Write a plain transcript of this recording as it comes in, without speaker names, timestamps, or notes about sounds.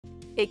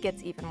it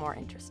gets even more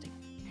interesting.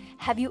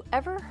 Have you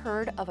ever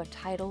heard of a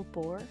tidal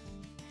bore?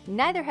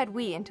 Neither had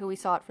we until we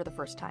saw it for the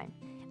first time,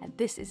 and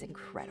this is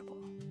incredible.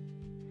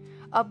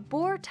 A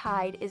bore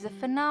tide is a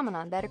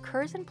phenomenon that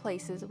occurs in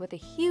places with a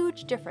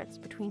huge difference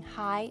between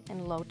high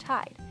and low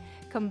tide,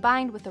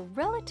 combined with a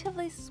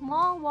relatively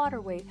small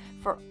waterway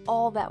for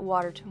all that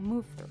water to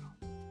move through.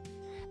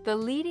 The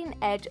leading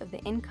edge of the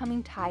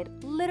incoming tide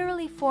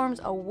literally forms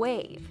a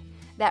wave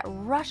that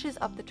rushes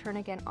up the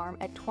Turnagain Arm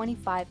at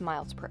 25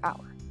 miles per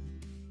hour.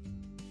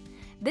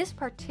 This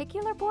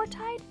particular bore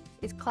tide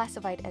is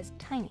classified as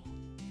tiny,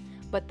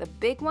 but the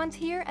big ones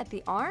here at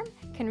the arm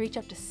can reach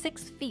up to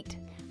 6 feet,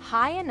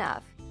 high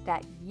enough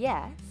that,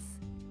 yes,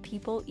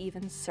 people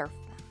even surf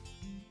them.